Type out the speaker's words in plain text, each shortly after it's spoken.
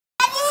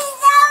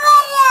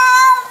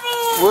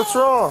What's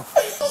wrong?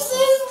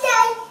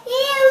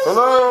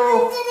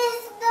 Hello?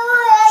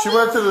 She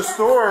went to the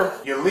store.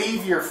 You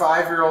leave your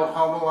 5-year-old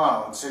home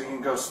alone so you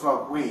can go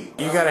smoke weed.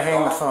 You gotta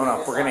hang the phone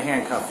up. We're gonna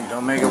handcuff you.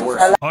 Don't make it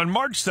worse. On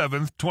March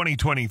 7th,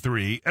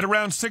 2023, at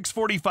around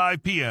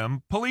 6:45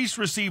 p.m., police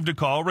received a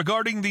call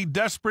regarding the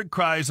desperate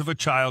cries of a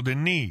child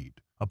in need.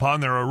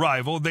 Upon their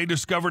arrival, they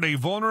discovered a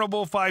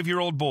vulnerable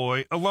 5-year-old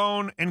boy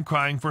alone and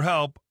crying for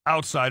help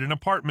outside an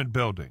apartment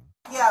building.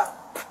 Yeah.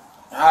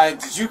 Hi,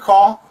 did you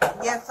call?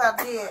 Yes, I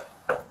did.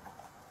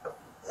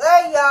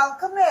 Hey, y'all,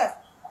 come here.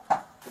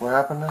 What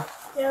happened there?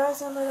 There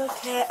was a little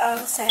kid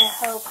saying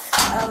help.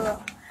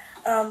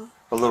 A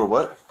little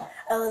what?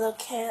 A little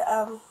kid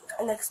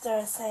next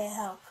door saying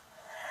help.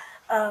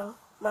 My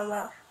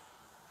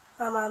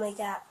mommy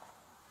got.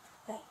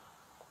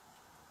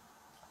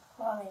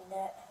 Mommy,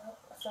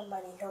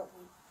 somebody help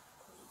me,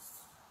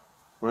 please.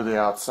 Were they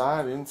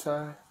outside,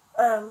 inside?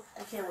 The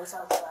kid was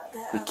outside.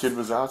 The kid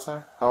was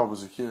outside? How old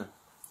was the kid?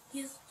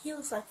 He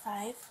was like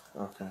 5.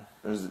 Okay.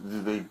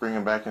 Did they bring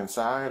him back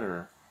inside,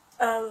 or?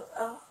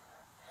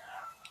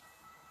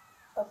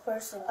 A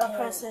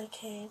person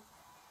came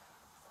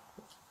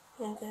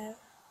in there.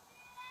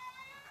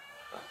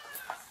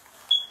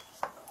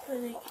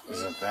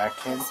 Is it that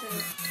kid?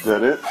 Is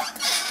that it?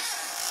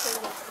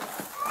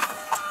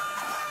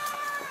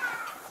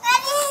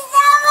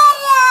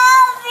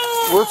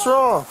 What's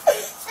wrong?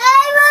 I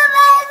want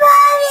my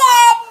mommy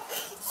and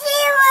she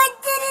went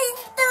to the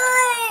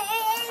store.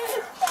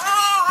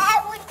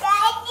 I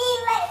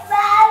need my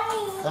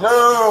mommy.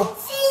 Hello?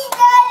 She's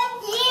not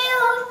you,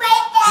 my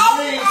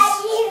daddy.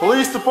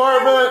 Police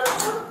department!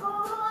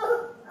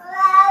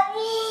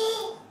 Mommy.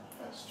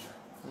 That's true.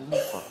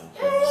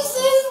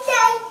 She's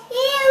not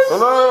you.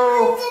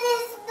 Hello? She went to the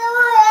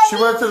store. She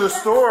went to the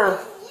store.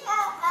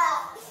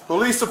 Yeah.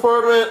 Police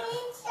department!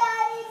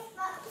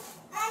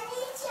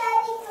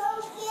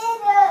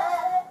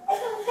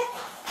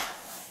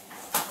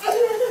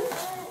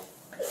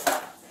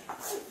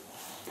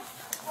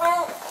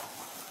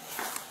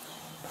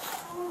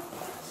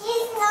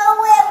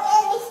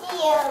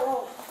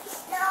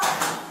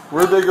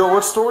 Where'd they go?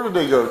 What store did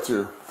they go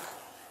to?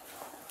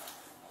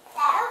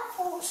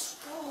 Apple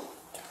Street.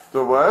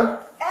 The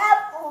what?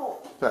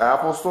 Apple. The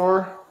Apple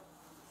store?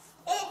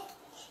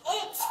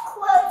 It's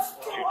close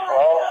to our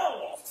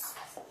house.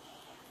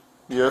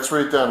 Yeah, it's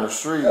right down the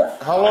street.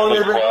 How long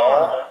have they been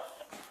gone?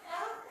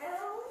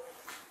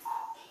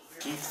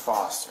 Keith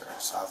Foster,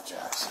 South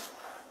Jackson.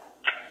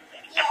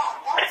 Yeah,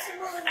 that's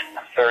one.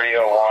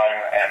 3001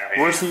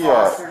 and Where's he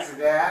Foster's at? your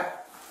dad?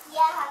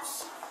 Yeah.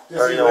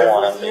 Does he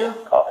live with you?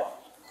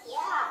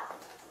 Yeah.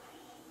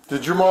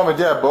 Did your mom and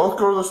dad both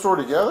go to the store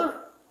together?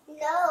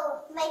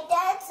 No, my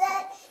dad's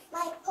at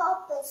my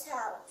papa's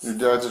house. Your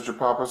dad's at your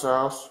papa's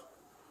house?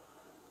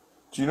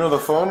 Do you know the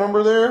phone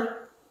number there?